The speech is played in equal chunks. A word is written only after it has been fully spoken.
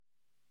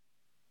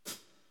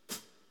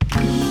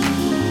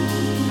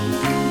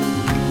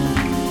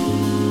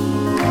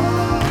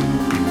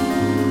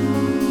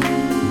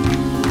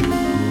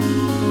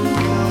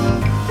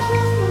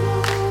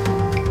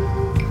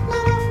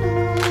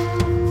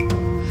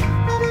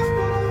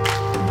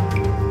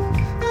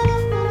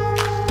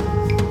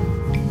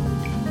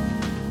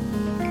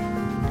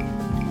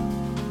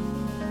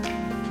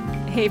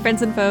Hey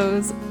friends and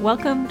foes,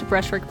 welcome to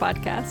Brushwork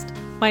Podcast.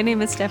 My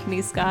name is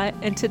Stephanie Scott,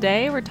 and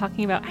today we're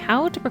talking about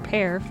how to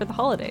prepare for the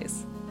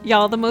holidays.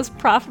 Y'all, the most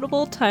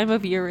profitable time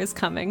of year is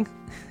coming.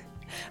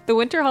 The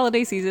winter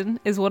holiday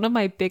season is one of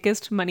my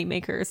biggest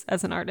moneymakers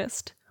as an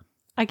artist.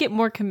 I get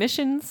more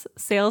commissions,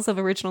 sales of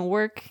original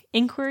work,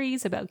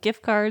 inquiries about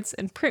gift cards,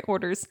 and print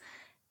orders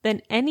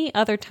than any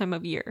other time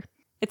of year.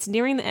 It's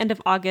nearing the end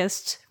of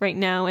August right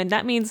now, and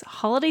that means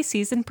holiday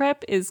season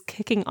prep is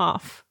kicking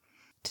off.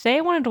 Today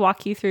I wanted to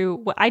walk you through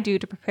what I do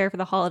to prepare for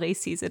the holiday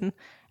season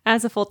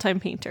as a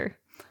full-time painter.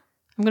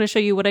 I'm going to show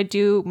you what I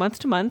do month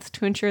to month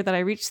to ensure that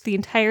I reach the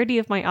entirety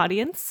of my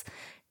audience,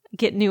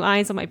 get new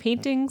eyes on my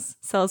paintings,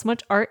 sell as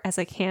much art as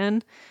I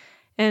can,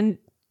 and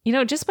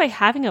just by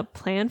having a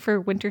plan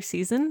for winter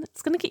season,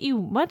 it's going to get you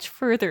much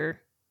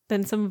further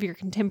than some of your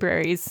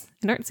contemporaries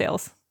in art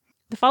sales.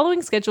 The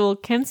following schedule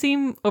can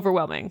seem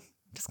overwhelming.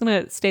 Just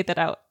going to state that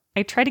out.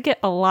 I try to get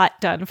a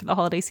lot done for the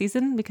holiday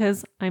season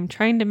because I'm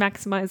trying to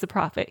maximize the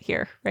profit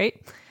here,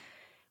 right?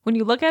 When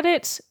you look at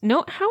it,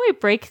 note how I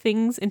break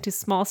things into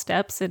small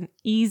steps and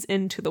ease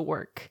into the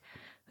work.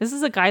 This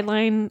is a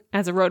guideline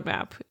as a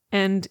roadmap,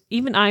 and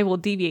even I will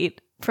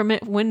deviate from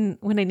it when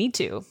I need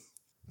to.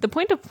 The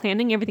point of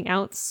planning everything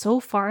out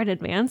so far in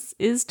advance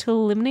is to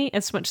eliminate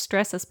as much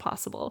stress as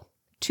possible.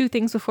 2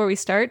 things before we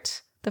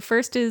start. The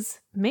first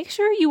is make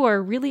sure you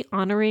are really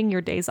honoring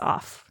your days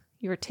off.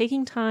 You're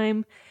taking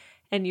time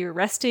and you're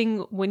resting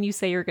when you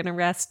say you're going to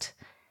rest.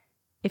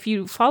 If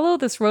you follow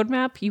this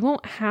roadmap, you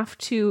won't have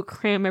to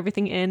cram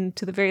everything in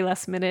to the very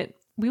last minute.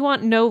 We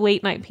want no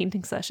late night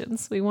painting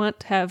sessions. We want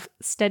to have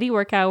steady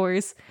work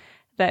hours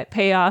that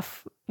pay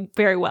off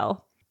very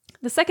well.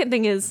 The second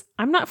thing is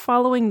I'm not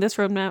following this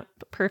roadmap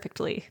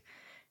perfectly.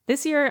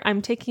 This year,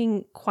 I'm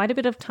taking quite a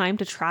bit of time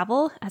to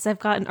travel as I've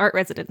got an art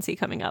residency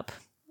coming up.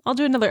 I'll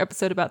do another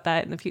episode about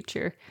that in the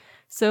future.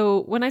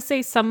 So when I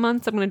say some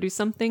months I'm going to do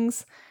some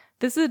things,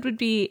 would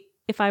be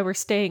if I were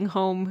staying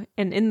home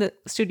and in the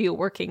studio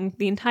working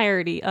the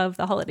entirety of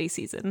the holiday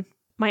season.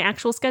 My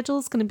actual schedule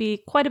is going to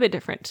be quite a bit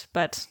different,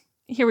 but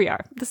here we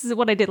are. This is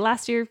what I did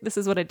last year. This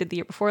is what I did the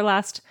year before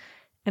last,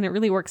 and it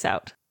really works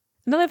out.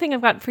 Another thing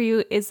I've got for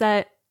you is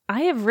that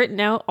I have written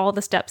out all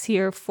the steps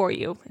here for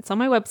you. It's on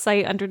my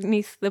website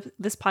underneath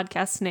this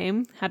podcast's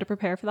name, How to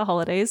Prepare for the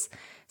Holidays.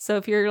 So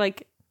if you're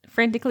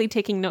frantically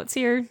taking notes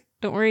here,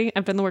 don't worry,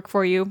 I've done the work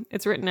for you.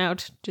 It's written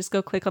out. Just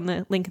go click on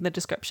the link in the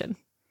description.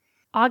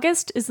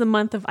 August is the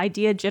month of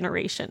idea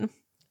generation.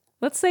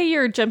 Let's say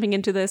you're jumping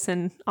into this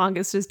and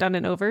August is done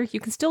and over.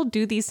 You can still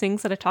do these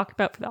things that I talked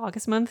about for the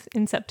August month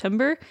in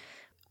September,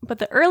 but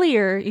the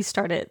earlier you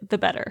start it, the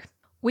better.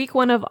 Week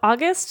 1 of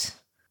August,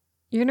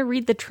 you're going to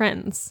read the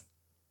trends.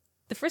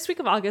 The first week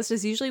of August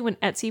is usually when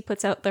Etsy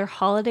puts out their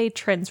holiday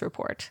trends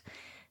report.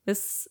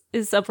 This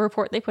is a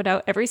report they put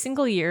out every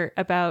single year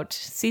about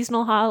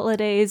seasonal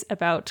holidays,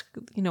 about,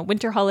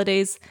 winter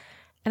holidays.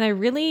 And I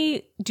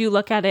really do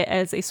look at it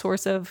as a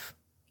source of,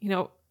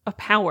 a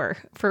power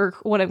for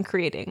what I'm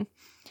creating.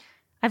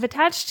 I've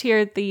attached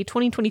here the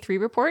 2023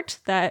 report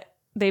that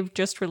they've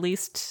just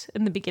released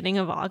in the beginning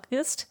of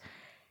August.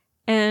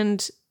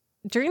 And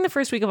during the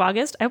first week of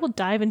August, I will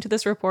dive into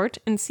this report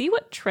and see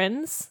what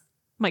trends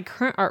my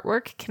current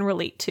artwork can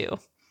relate to.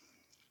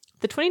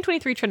 The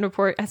 2023 trend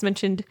report has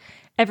mentioned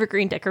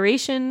evergreen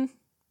decoration,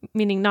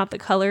 meaning not the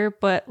color,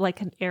 but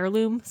like an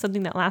heirloom,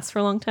 something that lasts for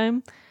a long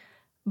time.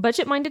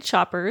 Budget-minded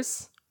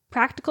shoppers,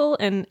 practical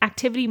and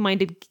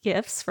activity-minded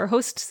gifts for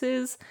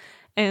hostesses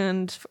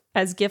and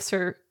as gifts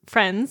for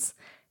friends,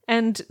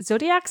 and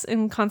zodiacs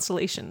and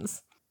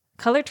constellations.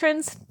 Color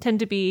trends tend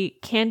to be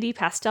candy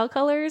pastel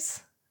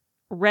colors,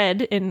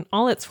 red in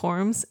all its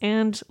forms,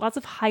 and lots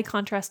of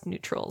high-contrast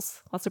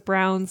neutrals, lots of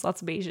browns,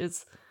 lots of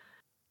beiges.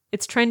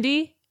 It's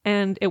trendy,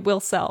 and it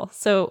will sell.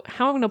 So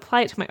how I'm going to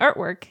apply it to my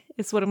artwork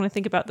is what I'm going to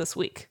think about this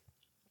week.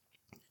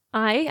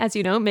 I, as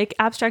you know, make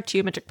abstract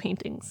geometric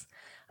paintings.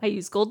 I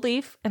use gold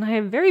leaf, and I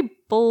have very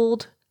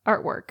bold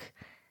artwork.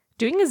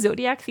 Doing a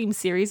zodiac-themed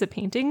series of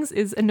paintings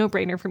is a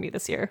no-brainer for me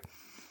this year.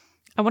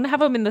 I want to have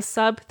them in the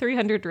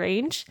sub-300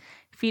 range,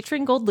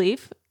 featuring gold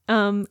leaf,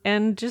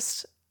 and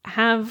just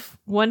have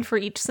one for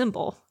each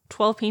symbol,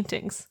 12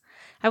 paintings.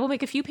 I will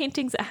make a few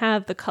paintings that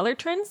have the color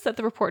trends that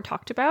the report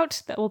talked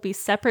about that will be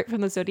separate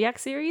from the zodiac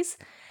series,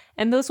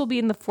 and those will be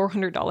in the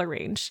 $400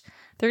 range.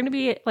 They're going to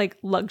be like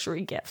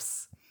luxury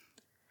gifts.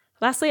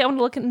 Lastly, I want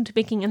to look into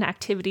making an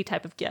activity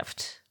type of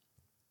gift.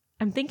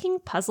 I'm thinking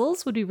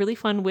puzzles would be really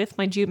fun with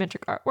my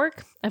geometric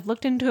artwork. I've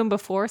looked into them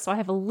before, so I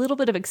have a little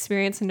bit of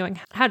experience in knowing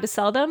how to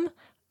sell them,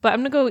 but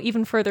I'm going to go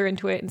even further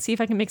into it and see if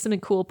I can make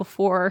something cool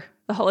before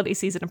the holiday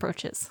season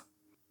approaches.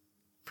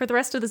 For the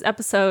rest of this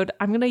episode,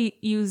 I'm going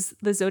to use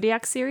the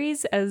Zodiac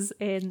series as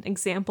an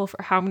example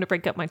for how I'm going to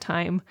break up my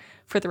time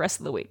for the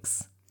rest of the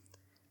weeks.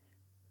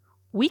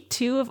 Week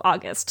 2 of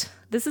August.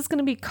 This is going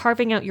to be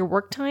carving out your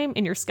work time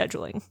and your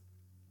scheduling.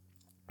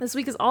 This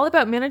week is all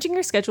about managing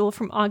your schedule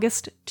from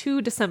August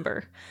to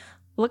December.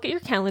 Look at your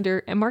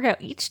calendar and mark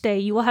out each day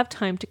you will have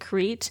time to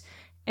create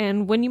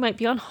and when you might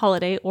be on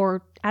holiday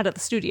or out of the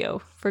studio.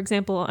 For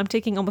example, I'm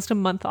taking almost a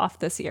month off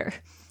this year.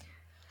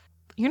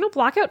 you're going to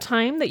block out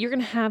time that you're going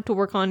to have to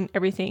work on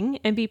everything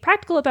and be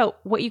practical about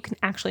what you can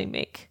actually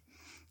make.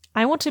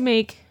 I want to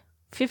make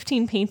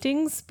 15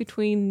 paintings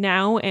between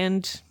now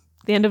and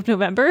the end of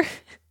November.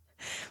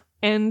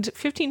 And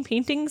 15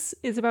 paintings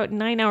is about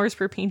 9 hours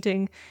per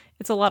painting.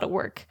 It's a lot of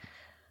work.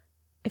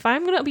 If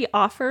I'm going to be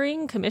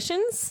offering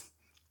commissions,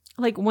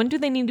 like, when do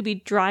they need to be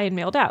dry and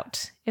mailed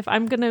out? If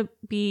I'm going to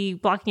be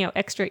blocking out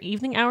extra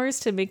evening hours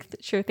to make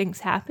sure things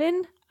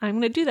happen, I'm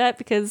going to do that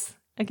because,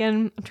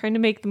 again, I'm trying to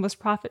make the most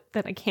profit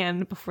that I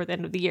can before the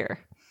end of the year.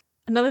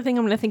 Another thing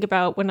I'm going to think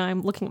about when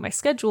I'm looking at my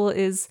schedule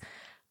is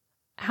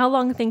how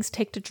long things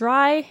take to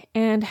dry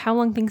and how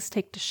long things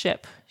take to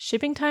ship.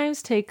 Shipping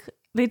times take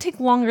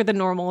longer than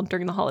normal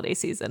during the holiday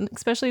season,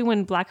 especially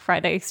when Black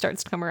Friday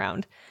starts to come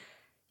around.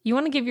 You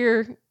want to give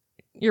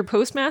your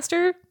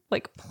postmaster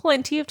like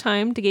plenty of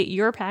time to get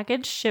your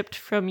package shipped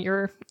from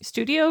your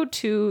studio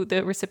to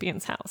the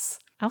recipient's house.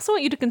 I also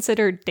want you to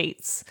consider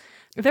dates.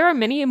 There are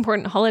many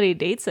important holiday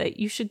dates that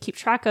you should keep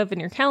track of in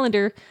your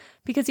calendar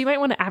because you might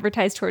want to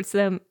advertise towards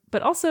them,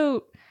 but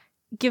also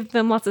give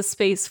them lots of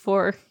space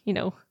for,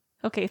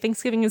 okay,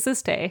 Thanksgiving is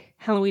this day,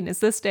 Halloween is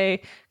this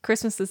day,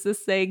 Christmas is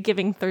this day,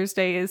 Giving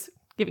Tuesday is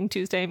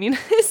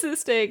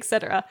this day,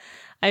 etc.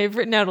 I've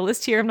written out a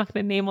list here. I'm not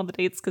going to name all the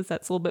dates because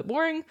that's a little bit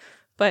boring,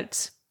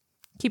 but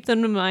keep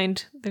them in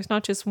mind. There's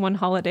not just one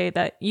holiday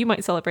that you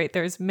might celebrate.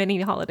 There's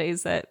many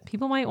holidays that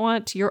people might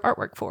want your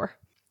artwork for.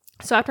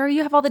 So after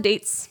you have all the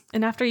dates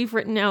and after you've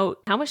written out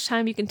how much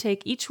time you can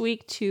take each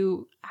week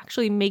to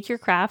actually make your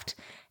craft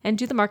and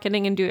do the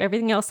marketing and do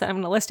everything else that I'm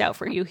going to list out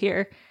for you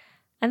here,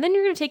 and then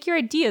you're going to take your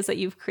ideas that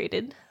you've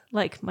created,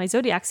 like my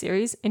Zodiac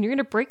series, and you're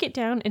going to break it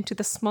down into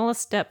the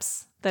smallest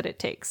steps that it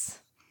takes.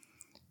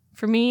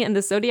 For me in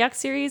the Zodiac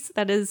series,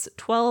 that is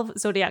 12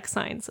 Zodiac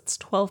signs. It's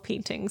 12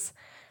 paintings.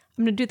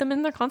 I'm going to do them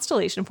in their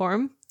constellation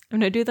form. I'm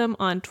going to do them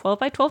on 12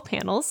 by 12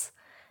 panels,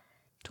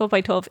 12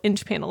 by 12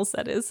 inch panels,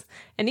 that is.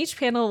 And each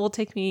panel will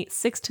take me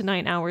 6 to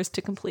 9 hours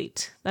to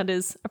complete. That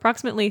is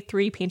approximately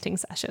 3 painting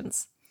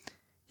sessions.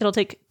 It'll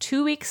take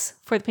 2 weeks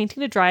for the painting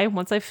to dry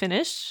once I've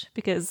finished,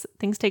 because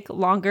things take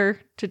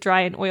longer to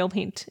dry in oil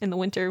paint in the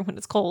winter when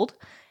it's cold.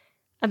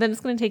 And then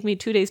it's going to take me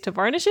 2 days to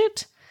varnish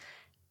it,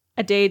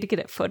 a day to get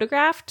it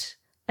photographed,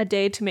 a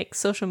day to make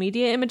social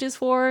media images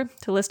to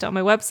list on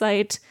my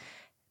website,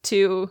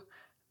 to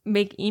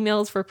make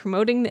emails for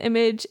promoting the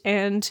image,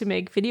 and to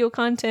make video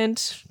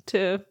content,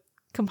 to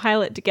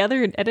compile it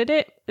together and edit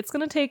it. It's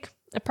going to take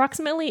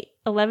approximately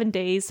 11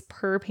 days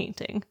per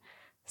painting.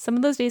 Some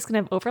of those days can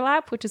have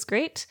overlap, which is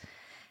great.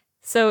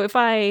 So if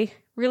I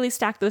really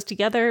stack those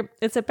together,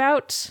 it's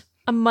about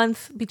a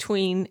month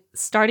between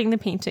starting the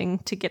painting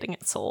to getting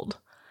it sold.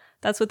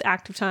 That's with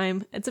active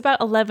time. It's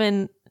about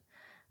 11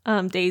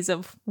 days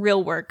of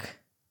real work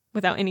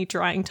without any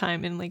drying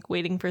time and like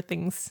waiting for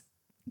things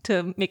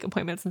to make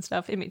appointments and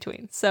stuff in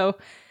between. So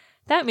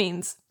that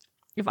means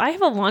if I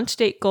have a launch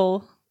date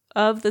goal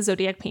of the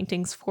Zodiac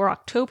paintings for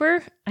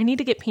October, I need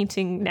to get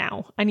painting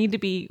now. I need to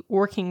be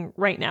working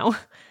right now.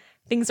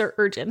 Things are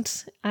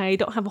urgent. I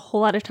don't have a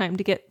whole lot of time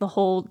to get the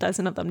whole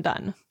dozen of them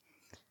done.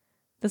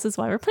 This is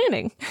why we're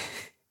planning.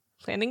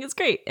 Planning is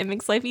great. It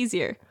makes life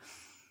easier.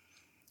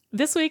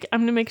 This week,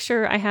 I'm going to make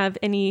sure I have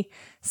any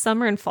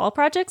summer and fall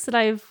projects that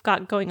I've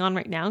got going on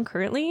right now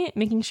currently,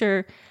 making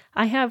sure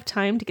I have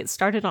time to get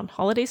started on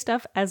holiday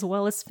stuff as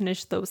well as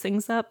finish those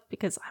things up,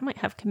 because I might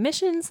have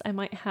commissions, I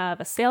might have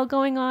a sale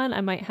going on,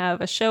 I might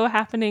have a show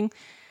happening.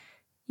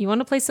 You want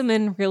to place them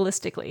in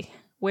realistically.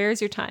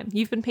 Where's your time?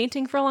 You've been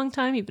painting for a long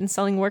time, you've been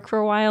selling work for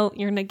a while,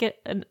 you're going to get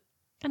an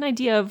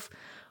idea of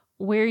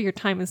where your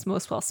time is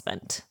most well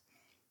spent.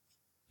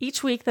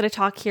 Each week that I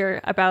talk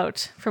here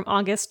about from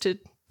August to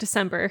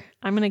December,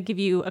 I'm going to give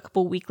you a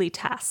couple weekly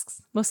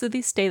tasks. Most of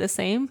these stay the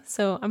same,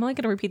 so I'm only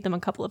going to repeat them a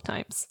couple of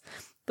times.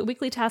 The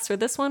weekly task for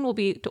this one will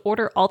be to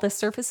order all the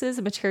surfaces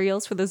and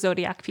materials for the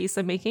Zodiac piece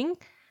I'm making,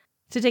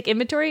 to take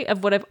inventory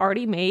of what I've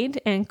already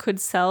made and could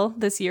sell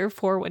this year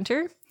for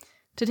winter,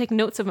 to take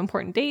notes of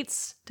important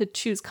dates, to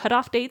choose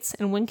cutoff dates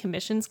and when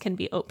commissions can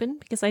be open,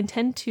 because I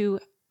intend to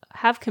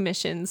have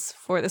commissions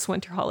for this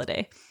winter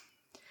holiday.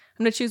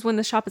 I'm going to choose when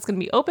the shop is going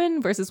to be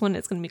open versus when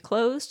it's going to be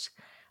closed.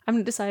 I'm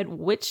going to decide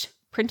which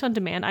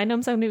print-on-demand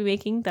items I'm going to be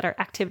making that are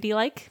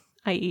activity-like,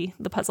 i.e.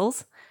 the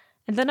puzzles.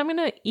 And then I'm going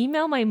to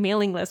email my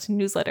mailing list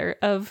newsletter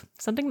of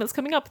something that's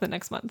coming up the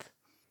next month.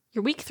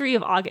 Your week 3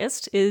 of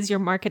August is your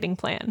marketing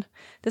plan.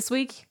 This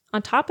week,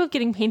 on top of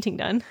getting painting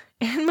done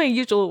and my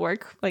usual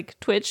work, like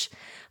Twitch,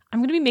 I'm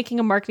going to be making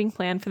a marketing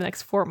plan for the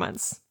next 4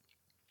 months.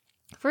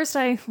 First,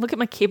 I look at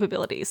my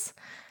capabilities.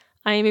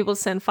 I am able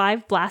to send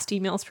 5 blast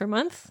emails per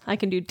month. I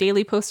can do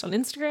daily posts on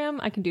Instagram.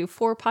 I can do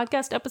 4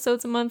 podcast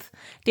episodes a month,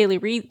 daily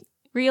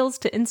reels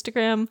to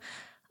Instagram.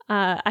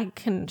 I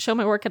can show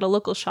my work at a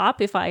local shop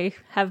if I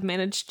have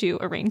managed to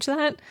arrange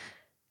that.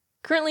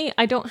 Currently,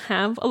 I don't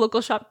have a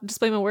local shop to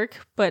display my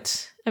work,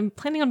 but I'm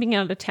planning on being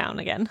out of town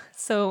again.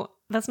 So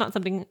that's not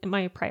something in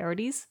my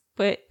priorities.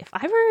 But if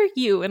I were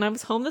you and I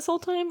was home this whole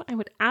time, I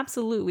would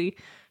absolutely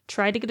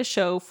try to get a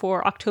show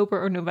for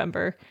October or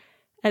November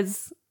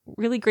as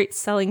really great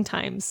selling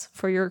times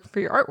for your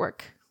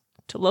artwork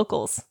to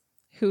locals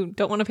who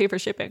don't want to pay for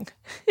shipping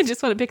and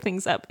just want to pick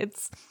things up.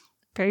 It's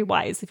very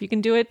wise. If you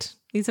can do it,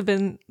 these have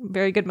been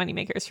very good money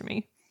makers for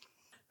me.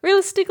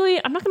 Realistically,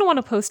 I'm not going to want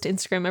to post to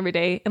Instagram every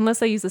day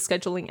unless I use a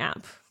scheduling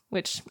app,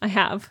 which I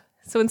have.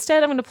 So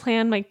instead, I'm going to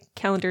plan my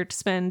calendar to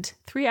spend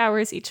 3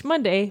 hours each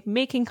Monday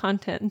making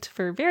content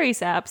for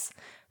various apps,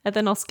 and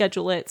then I'll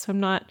schedule it so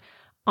I'm not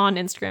on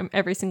Instagram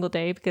every single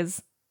day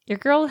because your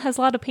girl has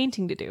a lot of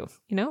painting to do,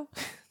 you know?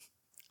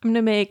 I'm going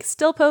to make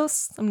still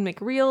posts, I'm going to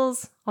make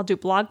reels, I'll do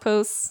blog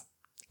posts.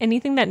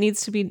 Anything that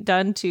needs to be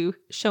done to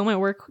show my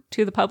work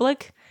to the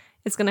public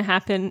is going to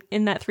happen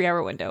in that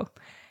 3-hour window.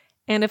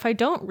 And if I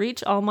don't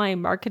reach all my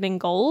marketing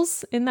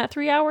goals in that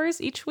 3 hours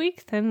each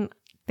week, then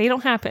they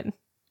don't happen.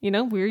 You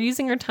know, we're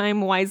using our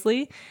time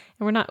wisely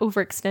and we're not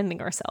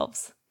overextending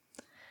ourselves.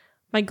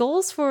 My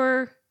goals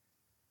for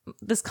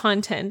this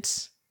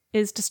content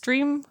is to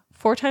stream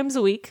 4 times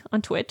a week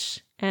on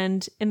Twitch.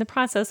 And in the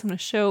process, I'm going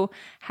to show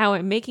how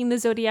I'm making the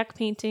Zodiac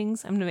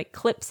paintings. I'm going to make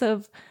clips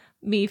of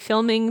me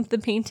filming the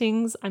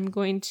paintings. I'm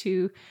going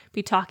to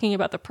be talking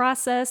about the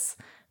process.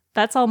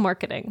 That's all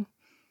marketing.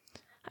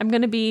 I'm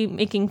going to be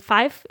making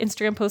 5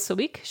 Instagram posts a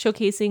week,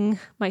 showcasing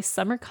my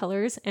summer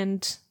colors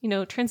and,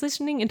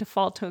 transitioning into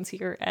fall tones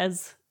here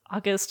as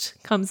August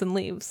comes and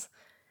leaves.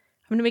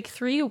 I'm going to make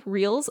 3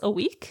 reels a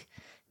week,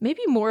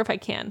 maybe more if I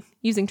can,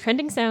 using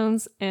trending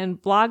sounds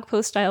and blog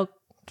post style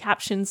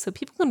captions so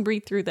people can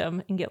read through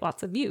them and get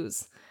lots of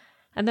views.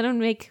 And then I'm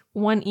going to make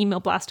 1 email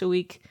blast a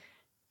week,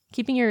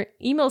 keeping your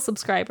email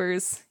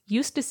subscribers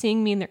used to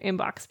seeing me in their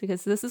inbox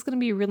because this is going to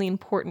be really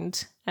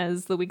important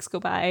as the weeks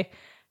go by.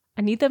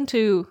 I need them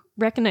to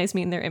recognize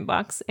me in their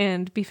inbox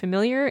and be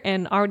familiar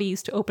and already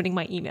used to opening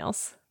my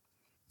emails.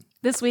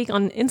 This week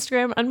on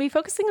Instagram, I'm going to be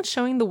focusing on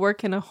showing the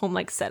work in a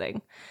home-like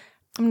setting.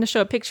 I'm going to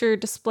show a picture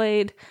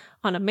displayed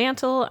on a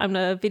mantle. I'm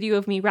going to video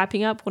of me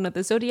wrapping up one of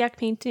the Zodiac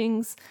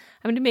paintings.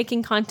 I'm going to be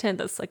making content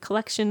that's a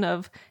collection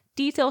of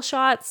detail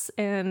shots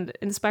and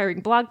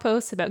inspiring blog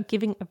posts about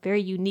giving a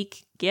very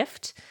unique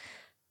gift.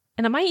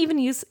 And I might even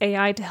use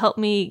AI to help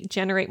me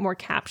generate more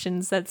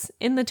captions that's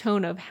in the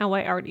tone of how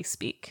I already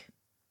speak.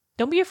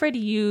 Don't be afraid to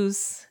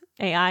use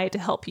AI to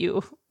help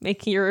you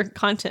make your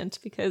content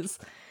because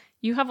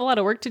you have a lot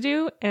of work to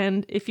do.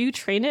 And if you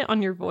train it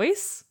on your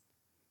voice,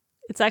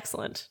 it's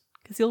excellent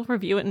because you'll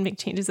review it and make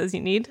changes as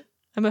you need.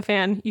 I'm a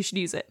fan. You should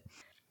use it.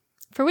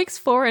 For weeks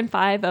 4 and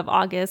 5 of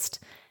August,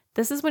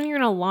 this is when you're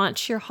going to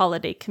launch your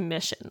holiday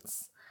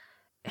commissions.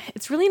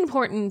 It's really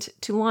important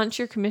to launch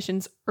your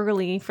commissions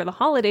early for the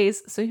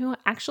holidays so you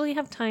actually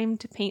have time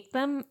to paint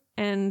them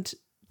and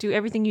do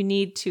everything you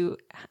need to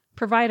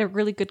provide a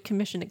really good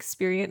commission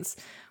experience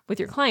with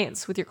your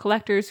clients, with your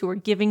collectors who are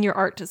giving your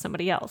art to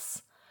somebody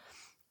else.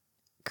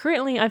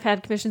 Currently, I've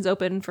had commissions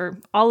open for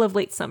all of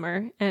late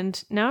summer,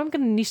 and now I'm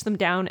going to niche them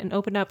down and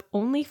open up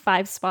only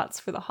 5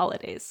 spots for the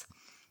holidays.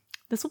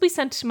 This will be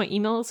sent to my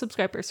email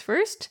subscribers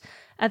first,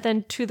 and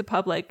then to the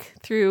public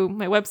through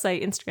my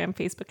website, Instagram,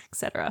 Facebook,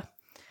 etc.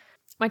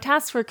 My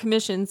task for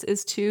commissions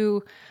is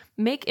to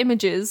make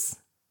images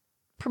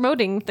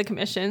promoting the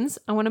commissions.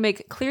 I want to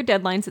make clear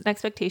deadlines and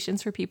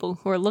expectations for people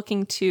who are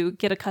looking to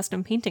get a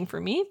custom painting for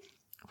me.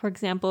 For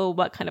example,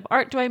 what kind of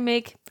art do I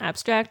make?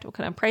 Abstract. What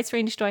kind of price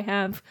range do I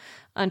have?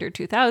 Under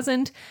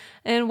 $2,000.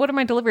 And what are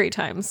my delivery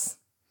times?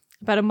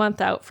 About a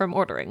month out from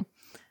ordering.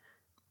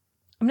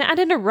 I'm going to add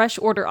in a rush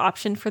order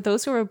option for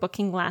those who are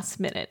booking last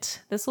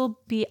minute. This will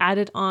be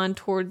added on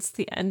towards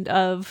the end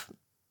of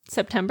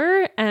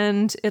September,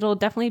 and it'll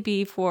definitely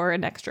be for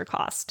an extra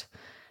cost.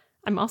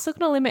 I'm also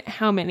going to limit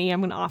how many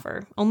I'm going to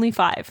offer. Only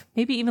 5,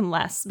 maybe even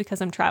less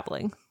because I'm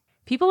traveling.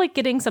 People like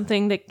getting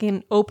something that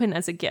can open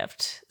as a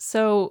gift.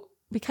 So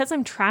because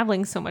I'm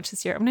traveling so much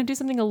this year, I'm going to do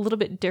something a little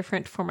bit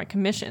different for my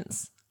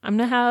commissions. I'm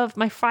going to have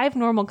my 5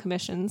 normal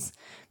commissions,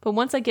 but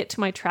once I get to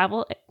my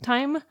travel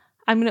time,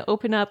 I'm going to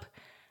open up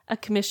a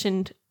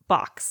commissioned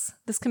box.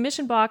 This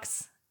commission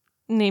box,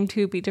 named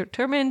to be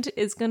determined,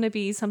 is going to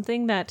be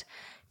something that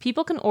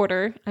people can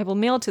order. I will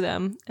mail to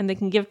them and they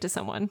can give to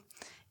someone.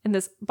 And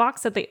this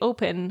box that they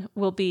open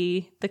will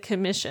be the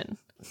commission.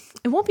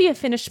 It won't be a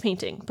finished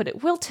painting, but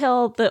it will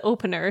tell the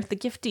opener, the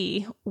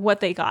giftee, what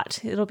they got.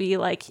 It'll be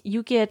like,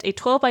 you get a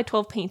 12 by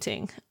 12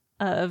 painting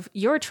of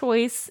your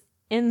choice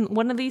in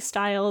one of these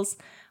styles.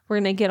 We're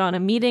going to get on a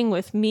meeting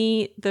with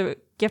me, the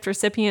gift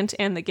recipient,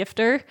 and the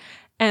gifter,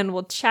 and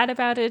we'll chat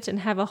about it and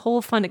have a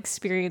whole fun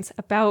experience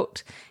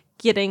about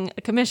getting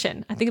a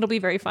commission. I think it'll be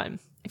very fun.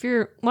 If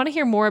you want to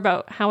hear more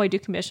about how I do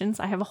commissions,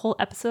 I have a whole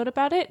episode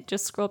about it.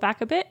 Just scroll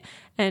back a bit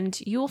and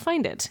you will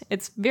find it.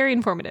 It's very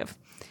informative.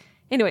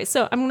 Anyway,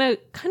 so I'm going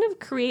to kind of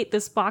create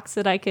this box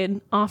that I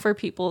can offer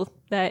people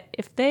that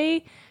if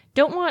they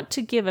don't want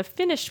to give a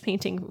finished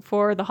painting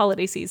for the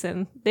holiday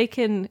season, they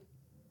can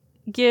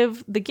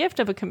give the gift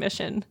of a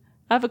commission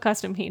of a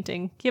custom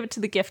painting, give it to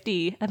the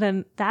giftee, and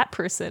then that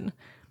person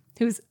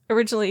who's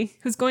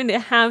going to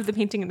have the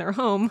painting in their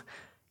home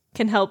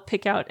can help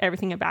pick out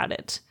everything about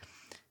it.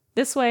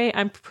 This way,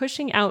 I'm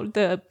pushing out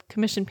the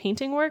commission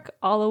painting work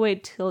all the way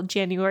till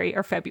January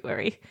or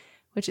February.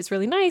 which is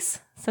really nice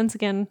since,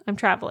 again, I'm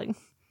traveling.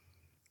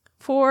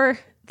 For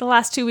the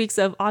last 2 weeks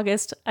of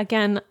August,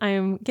 again,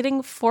 I'm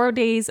getting 4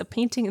 days of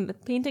painting in the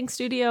painting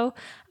studio.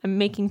 I'm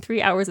making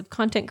 3 hours of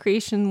content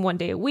creation 1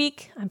 day a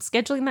week. I'm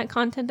scheduling that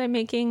content I'm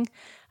making.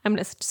 I'm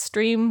going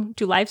to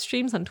do live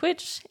streams on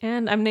Twitch,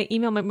 and I'm going to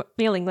email my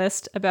mailing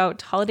list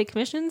about holiday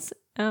commissions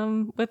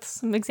with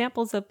some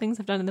examples of things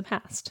I've done in the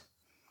past.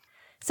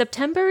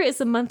 September is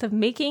the month of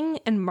making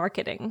and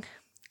marketing.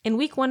 In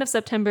week 1 of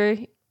September,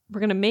 we're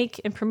going to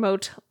make and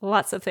promote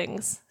lots of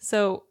things.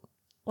 So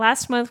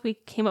last month, we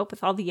came up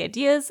with all the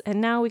ideas, and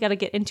now we got to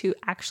get into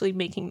actually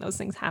making those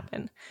things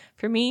happen.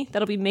 For me,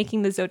 that'll be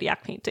making the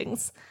Zodiac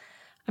paintings.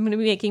 I'm going to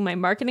be making my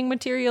marketing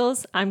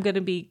materials. I'm going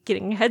to be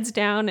getting heads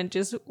down and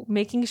just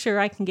making sure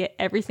I can get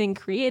everything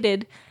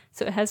created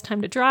so it has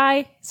time to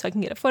dry, so I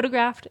can get it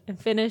photographed and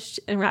finished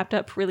and wrapped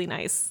up really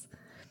nice.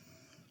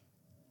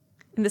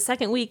 In the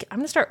second week, I'm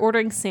going to start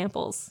ordering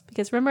samples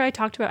because remember I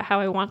talked about how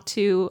I want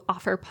to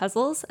offer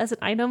puzzles as an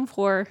item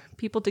for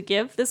people to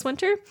give this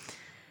winter?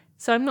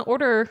 So I'm going to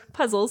order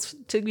puzzles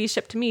to be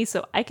shipped to me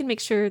so I can make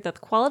sure that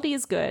the quality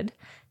is good,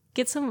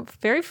 get some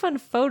very fun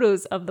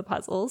photos of the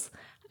puzzles,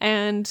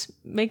 and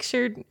make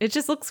sure it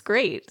just looks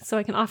great so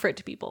I can offer it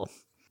to people.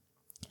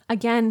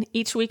 Again,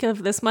 each week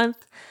of this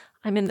month,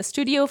 I'm in the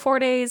studio 4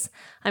 days,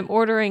 I'm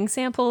ordering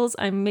samples,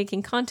 I'm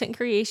making content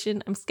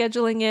creation, I'm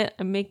scheduling it,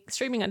 I'm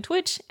streaming on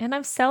Twitch, and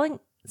I'm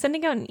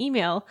sending out an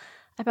email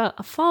about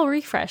a fall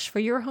refresh for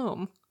your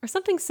home or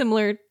something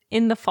similar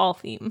in the fall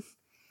theme.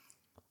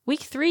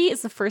 Week 3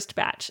 is the first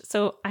batch,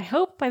 so I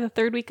hope by the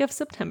 3rd week of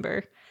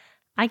September,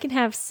 I can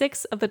have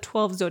 6 of the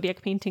 12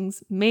 Zodiac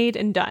paintings made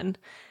and done.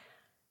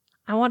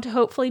 I want to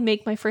hopefully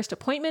make my first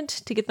appointment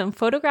to get them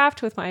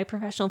photographed with my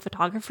professional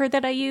photographer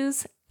that I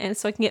use, and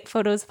so I can get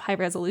photos of high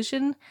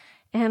resolution.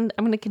 And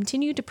I'm going to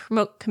continue to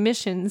promote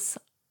commissions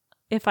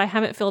if I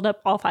haven't filled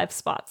up all 5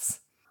 spots.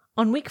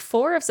 On week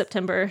 4 of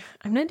September,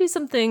 I'm going to do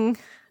something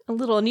a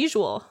little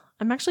unusual.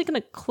 I'm actually going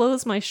to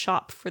close my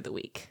shop for the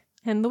week.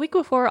 And the week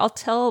before, I'll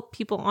tell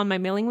people on my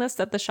mailing list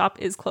that the shop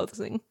is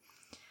closing.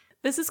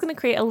 This is going to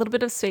create a little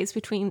bit of space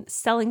between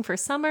selling for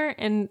summer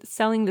and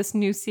selling this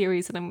new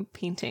series that I'm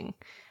painting.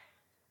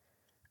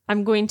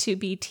 I'm going to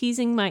be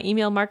teasing my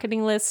email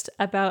marketing list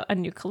about a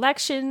new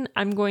collection.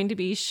 I'm going to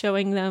be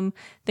showing them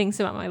things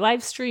about my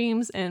live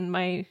streams and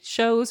my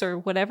shows or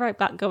whatever I've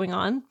got going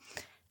on.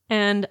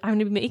 And I'm going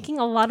to be making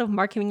a lot of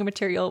marketing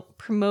material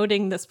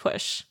promoting this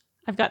push.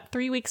 I've got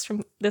 3 weeks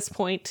from this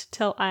point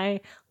till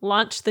I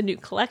launch the new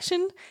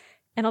collection,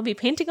 and I'll be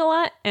painting a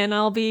lot, and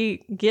I'll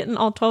be getting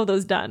all 12 of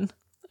those done.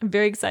 I'm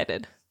very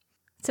excited.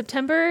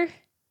 September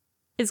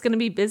is going to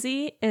be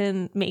busy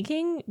in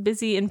making,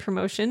 busy in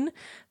promotion,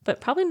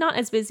 but probably not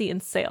as busy in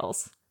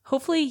sales.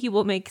 Hopefully you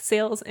will make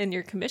sales in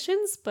your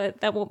commissions,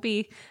 but that won't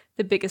be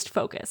the biggest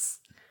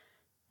focus.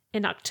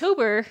 In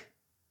October,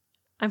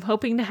 I'm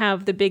hoping to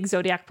have the big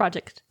Zodiac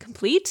project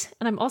complete,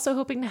 and I'm also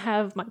hoping to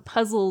have my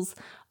puzzles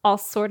all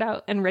sorted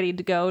out and ready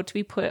to go to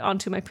be put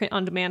onto my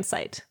print-on-demand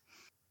site.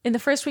 In the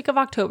first week of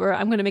October,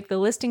 I'm going to make the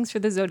listings for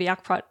the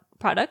Zodiac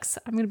products.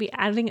 I'm going to be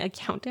adding a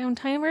countdown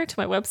timer to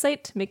my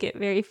website to make it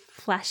very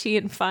flashy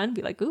and fun.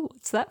 Be like, ooh,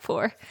 what's that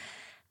for?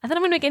 And then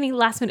I'm going to make any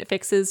last minute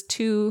fixes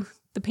to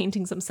the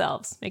paintings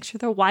themselves. Make sure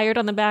they're wired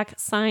on the back,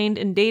 signed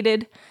and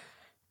dated,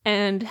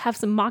 and have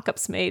some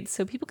mock-ups made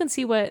so people can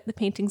see what the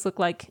paintings look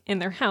like in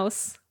their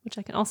house, which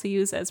I can also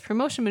use as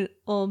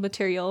promotional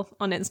material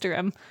on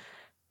Instagram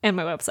and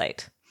my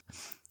website.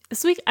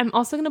 This week, I'm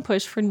also going to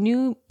push for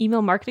new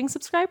email marketing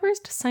subscribers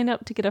to sign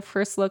up to get a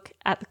first look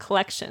at the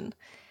collection.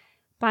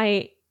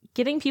 By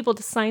getting people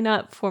to sign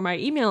up for my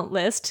email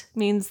list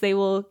means they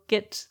will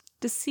get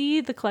to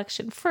see the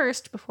collection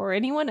first before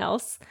anyone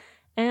else,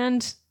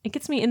 and it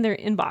gets me in their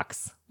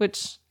inbox,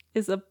 which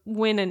is a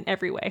win in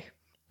every way.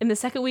 In the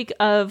second week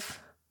of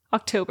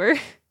October,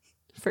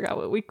 I forgot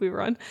what week we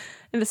were on.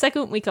 In the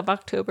second week of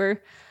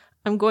October,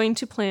 I'm going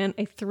to plan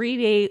a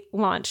 3-day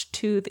launch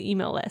to the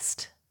email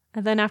list.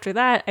 And then after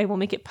that, I will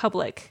make it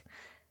public.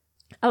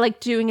 I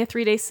like doing a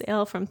 3-day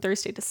sale from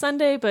Thursday to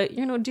Sunday, but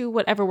do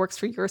whatever works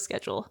for your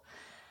schedule.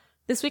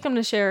 This week, I'm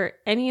going to share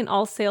any and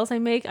all sales I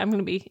make. I'm going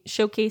to be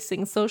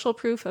showcasing social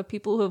proof of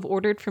people who have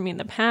ordered from me in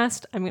the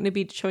past. I'm going to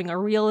be showing a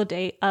reel a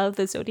day of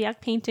the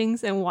Zodiac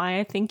paintings and why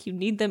I think you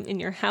need them in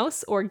your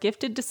house or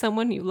gifted to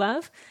someone you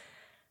love.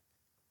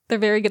 They're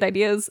very good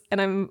ideas,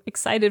 and I'm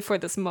excited for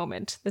this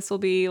moment. This will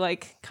be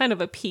like kind of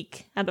a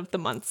peak out of the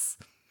months.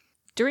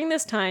 During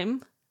this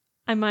time,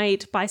 I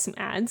might buy some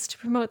ads to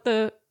promote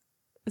the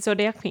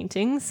Zodiac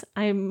paintings.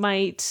 I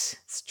might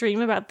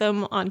stream about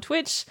them on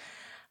Twitch.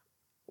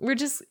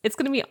 It's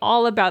going to be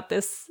all about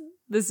the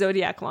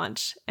Zodiac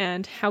launch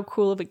and how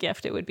cool of a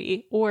gift it would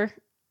be, or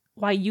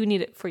why you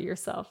need it for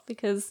yourself,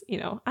 because,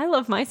 I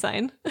love my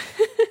sign.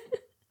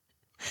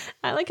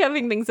 I like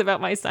having things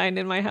about my sign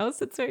in my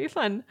house. It's very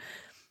fun.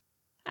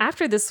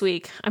 After this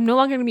week, I'm no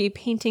longer going to be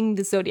painting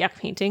the Zodiac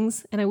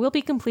paintings, and I will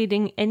be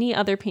completing any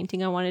other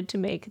painting I wanted to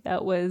make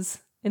that was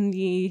in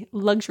the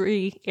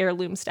luxury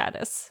heirloom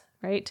status,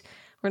 right?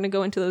 We're going to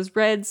go into those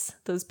reds,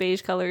 those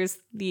beige colors,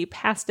 the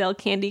pastel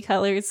candy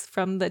colors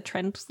from the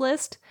trends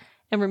list,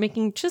 and we're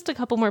making just a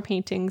couple more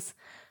paintings.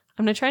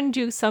 I'm going to try and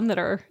do some that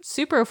are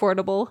super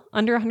affordable,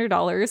 under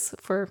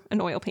 $100 for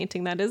an oil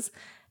painting, that is,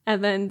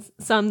 and then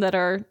some that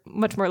are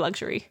much more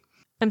luxury.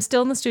 I'm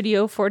still in the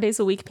studio 4 days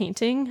a week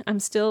painting. I'm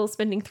still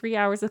spending 3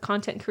 hours of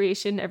content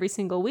creation every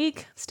single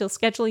week, still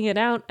scheduling it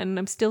out, and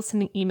I'm still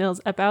sending emails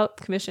about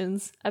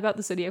commissions, about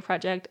the Zodiac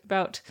Project,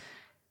 about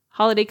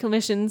holiday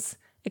commissions,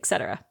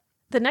 etc.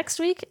 The next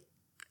week,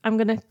 I'm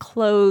going to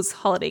close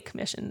holiday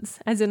commissions,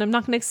 as in I'm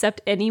not going to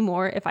accept any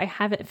more if I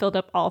haven't filled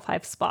up all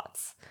 5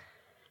 spots.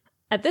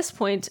 At this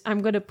point,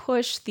 I'm going to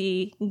push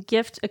the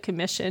gift a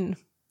commission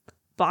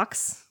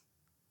box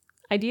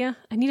idea.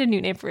 I need a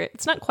new name for it.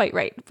 It's not quite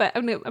right, but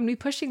I'm going to be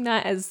pushing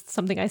that as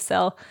something I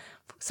sell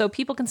so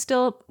people can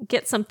still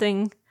get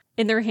something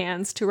in their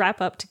hands to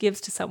wrap up to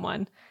give to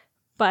someone,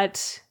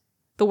 but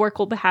the work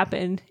will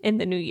happen in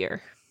the new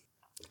year.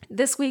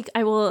 This week,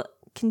 I will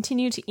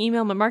continue to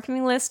email my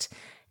marketing list,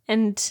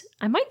 and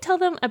I might tell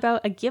them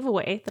about a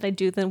giveaway that I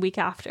do the week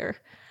after.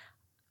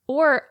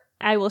 Or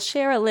I will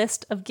share a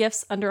list of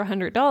gifts under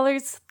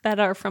 $100 that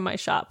are from my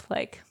shop,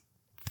 like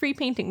 3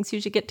 paintings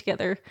you should get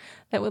together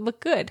that would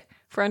look good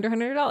for under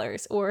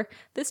 $100, or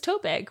this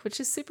tote bag, which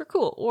is super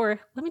cool, or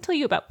let me tell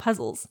you about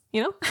puzzles,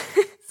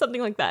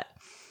 something like that.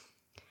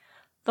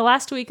 The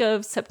last week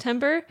of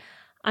September,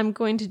 I'm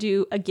going to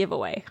do a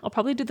giveaway. I'll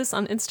probably do this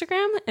on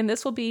Instagram, and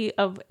this will be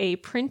of a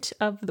print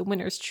of the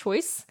winner's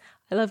choice.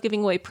 I love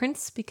giving away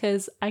prints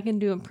because I can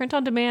do a print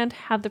on demand,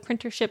 have the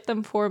printer ship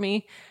them for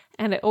me,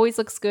 and it always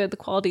looks good. The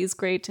quality is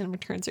great, and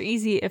returns are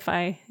easy if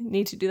I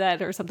need to do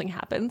that or something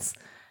happens.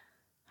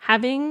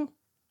 Having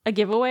a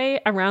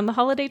giveaway around the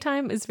holiday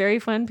time is very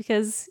fun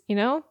because,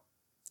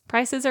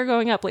 prices are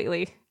going up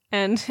lately,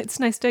 and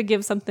it's nice to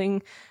give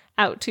something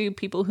out to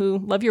people who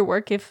love your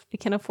work if they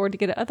can afford to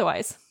get it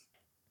otherwise.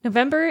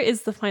 November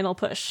is the final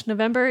push.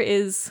 November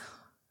is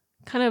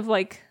kind of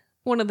like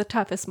one of the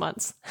toughest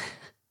months,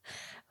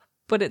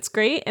 but it's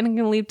great and it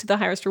can lead to the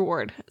highest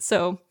reward.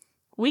 So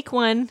week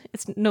 1,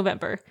 it's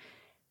November.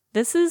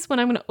 This is when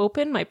I'm going to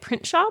open my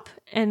print shop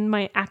and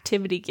my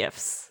activity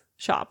gifts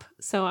shop.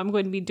 So I'm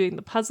going to be doing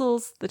the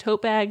puzzles, the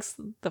tote bags,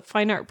 the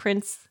fine art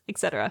prints,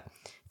 etc.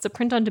 It's a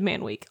print on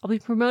demand week. I'll be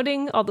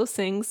promoting all those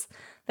things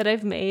that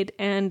I've made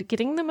and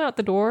getting them out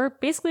the door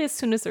basically as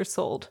soon as they're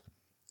sold.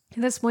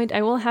 At this point,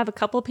 I will have a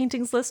couple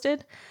paintings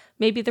listed,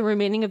 maybe the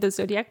remaining of the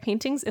Zodiac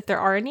paintings if there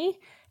are any,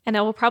 and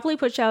I will probably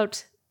push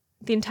out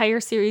the entire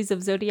series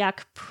of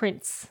Zodiac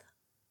prints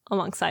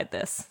alongside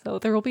this. So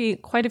there will be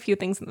quite a few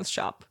things in this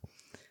shop.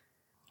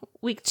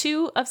 Week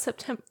 2 of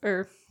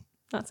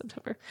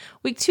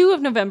Week 2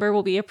 of November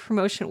will be a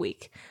promotion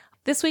week.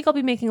 This week I'll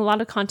be making a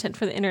lot of content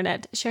for the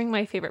internet, sharing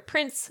my favorite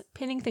prints,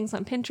 pinning things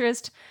on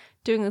Pinterest,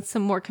 doing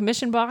some more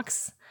commission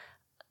box,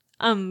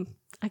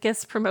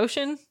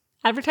 promotion,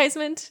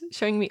 advertisement,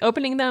 showing me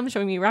opening them,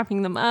 showing me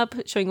wrapping them up,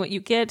 showing what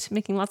you get,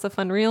 making lots of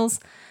fun reels.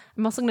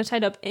 I'm also going to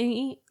tie up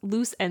any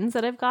loose ends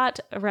that I've got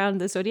around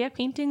the Zodiac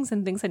paintings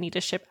and things I need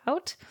to ship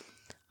out.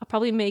 I'll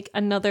probably make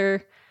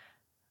another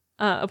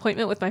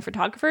appointment with my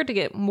photographer to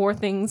get more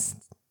things,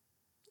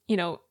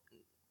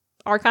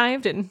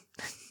 archived and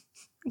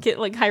get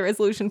like high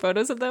resolution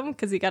photos of them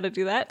because you got to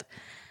do that.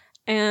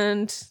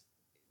 And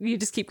you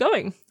just keep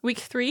going. Week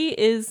 3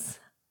 is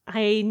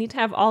I need to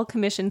have all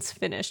commissions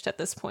finished at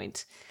this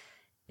point.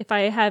 If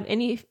I have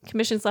any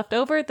commissions left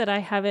over that I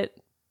haven't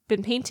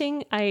been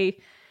painting, I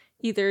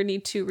either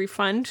need to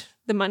refund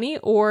the money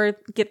or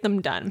get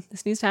them done.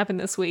 This needs to happen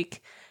this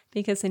week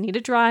because they need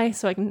to dry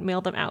so I can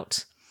mail them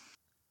out.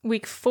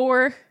 Week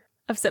 4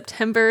 of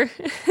September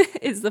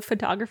is the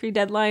photography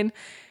deadline.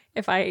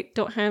 If I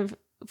don't have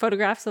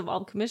photographs of all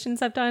the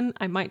commissions I've done,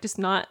 I might just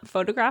not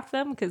photograph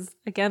them because,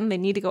 again, they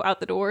need to go out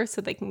the door so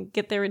they can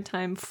get there in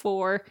time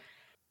for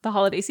the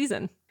holiday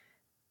season.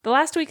 The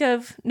last week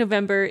of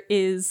November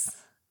is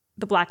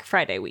the Black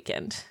Friday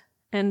weekend.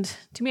 And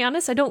to be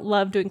honest, I don't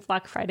love doing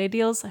Black Friday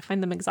deals. I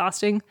find them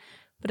exhausting,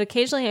 but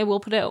occasionally I will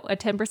put out a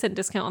 10%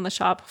 discount on the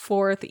shop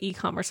for the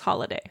e-commerce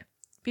holiday.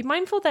 Be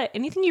mindful that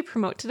anything you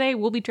promote today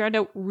will be drowned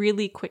out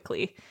really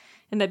quickly,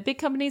 and that big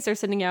companies are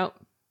sending out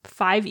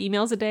 5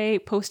 emails a day,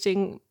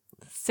 posting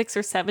 6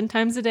 or 7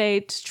 times a day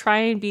to try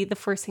and be the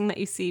first thing that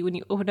you see when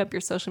you open up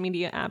your social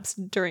media apps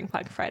during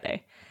Black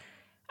Friday.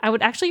 I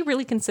would actually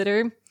really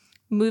consider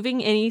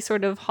moving any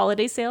sort of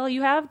holiday sale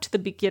you have to the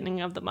beginning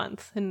of the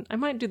month. And I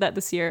might do that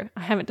this year.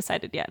 I haven't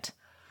decided yet.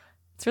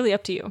 It's really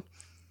up to you.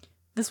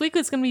 This week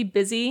is going to be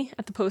busy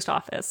at the post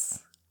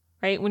office,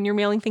 right? When you're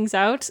mailing things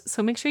out.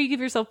 So make sure you give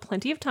yourself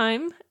plenty of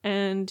time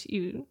and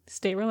you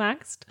stay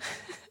relaxed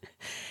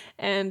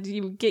and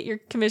you get your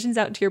commissions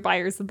out to your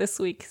buyers this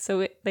week.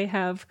 So they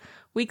have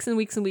weeks and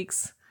weeks and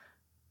weeks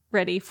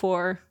ready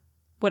for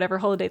whatever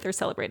holiday they're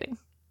celebrating.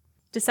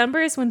 December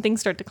is when things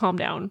start to calm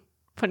down,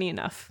 funny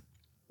enough.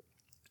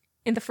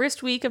 In the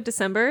first week of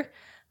December,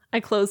 I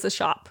close the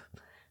shop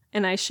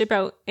and I ship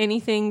out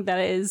anything that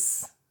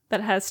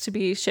has to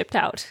be shipped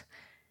out.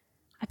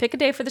 I pick a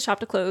day for the shop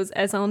to close,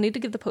 as I'll need to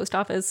give the post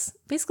office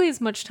basically as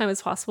much time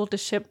as possible to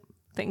ship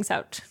things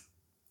out.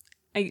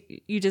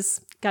 You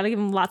just gotta give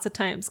them lots of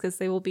times because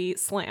they will be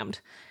slammed.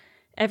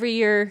 Every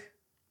year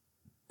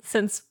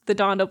since the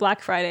dawn of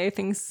Black Friday,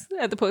 things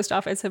at the post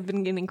office have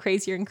been getting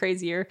crazier and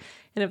crazier.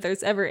 And if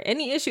there's ever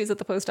any issues at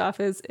the post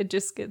office, it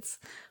just gets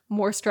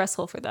more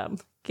stressful for them.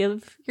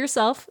 Give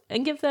yourself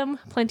and give them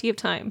plenty of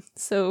time.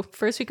 So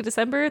first week of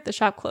December, the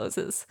shop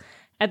closes.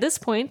 At this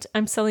point,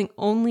 I'm selling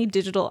only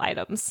digital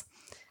items.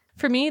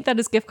 For me, that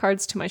is gift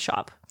cards to my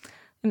shop.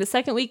 In the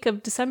second week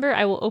of December,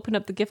 I will open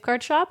up the gift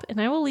card shop,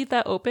 and I will leave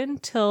that open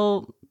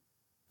till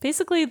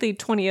basically the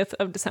 20th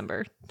of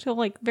December, till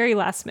like very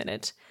last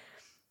minute.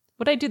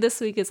 What I do this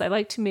week is I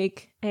like to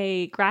make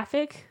a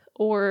graphic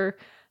or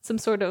some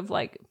sort of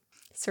like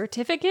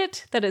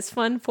certificate that is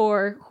fun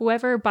for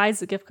whoever buys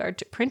the gift card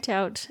to print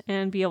out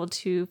and be able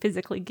to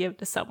physically give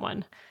to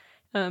someone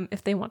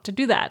if they want to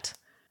do that.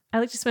 I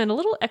like to spend a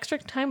little extra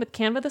time with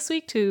Canva this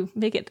week to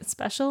make it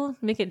special,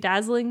 make it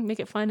dazzling, make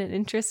it fun and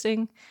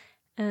interesting.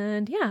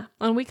 And yeah,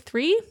 on week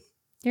 3,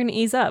 you're going to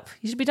ease up.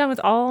 You should be done with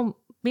all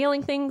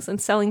mailing things and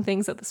selling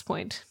things at this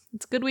point.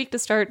 It's a good week to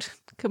start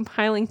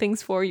compiling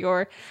things for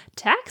your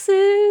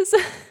taxes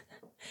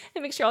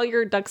and make sure all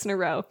your ducks in a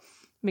row.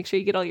 Make sure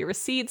you get all your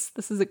receipts.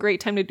 This is a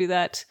great time to do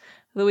that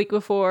the week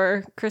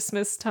before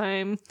Christmas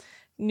time,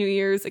 New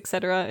Year's,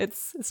 etc.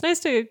 It's nice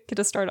to get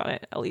a start on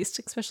it, at least,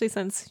 especially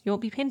since you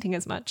won't be painting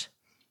as much.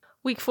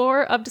 Week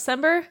 4 of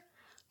December,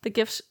 the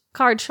gift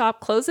card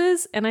shop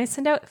closes, and I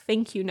send out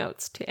thank you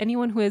notes to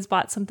anyone who has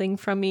bought something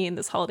from me in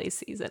this holiday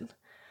season.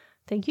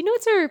 Thank you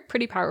notes are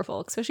pretty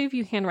powerful, especially if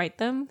you handwrite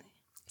them.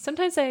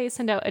 Sometimes I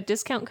send out a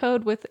discount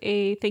code with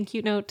a thank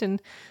you note,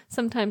 and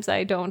sometimes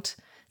I don't.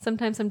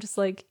 Sometimes I'm just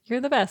like, you're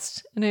the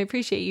best, and I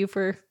appreciate you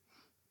for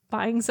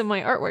buying some of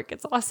my artwork.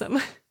 It's awesome.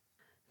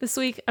 This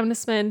week, I'm going to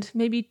spend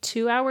maybe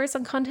 2 hours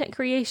on content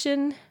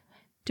creation,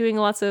 doing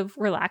lots of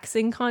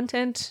relaxing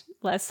content,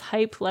 less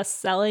hype, less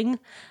selling.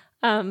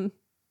 I'm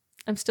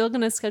still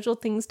going to schedule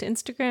things to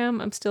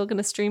Instagram. I'm still going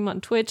to stream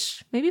on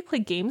Twitch, maybe play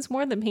games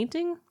more than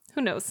painting.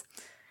 Who knows?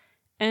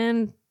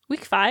 And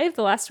week 5,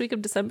 the last week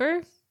of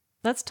December,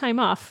 that's time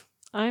off.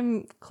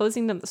 I'm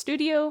closing down the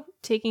studio,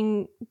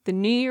 taking the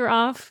new year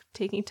off,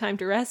 taking time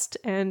to rest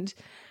and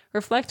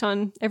reflect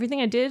on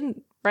everything I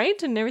did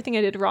right and everything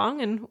I did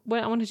wrong and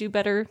what I want to do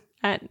better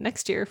at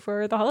next year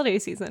for the holiday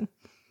season.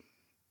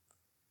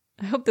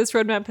 I hope this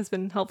roadmap has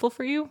been helpful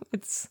for you.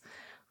 It's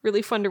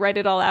really fun to write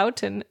it all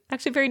out and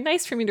actually very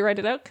nice for me to write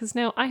it out because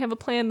now I have a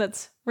plan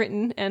that's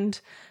written and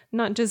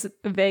not just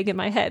vague in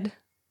my head.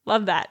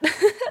 Love that.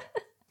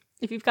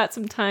 If you've got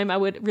some time, I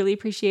would really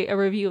appreciate a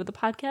review of the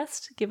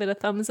podcast. Give it a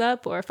thumbs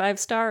up or a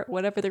 5-star,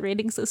 whatever the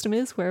rating system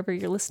is, wherever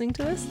you're listening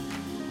to us.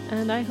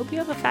 And I hope you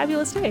have a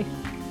fabulous day.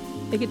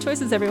 Make good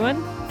choices,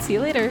 everyone. See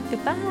you later.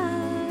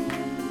 Goodbye.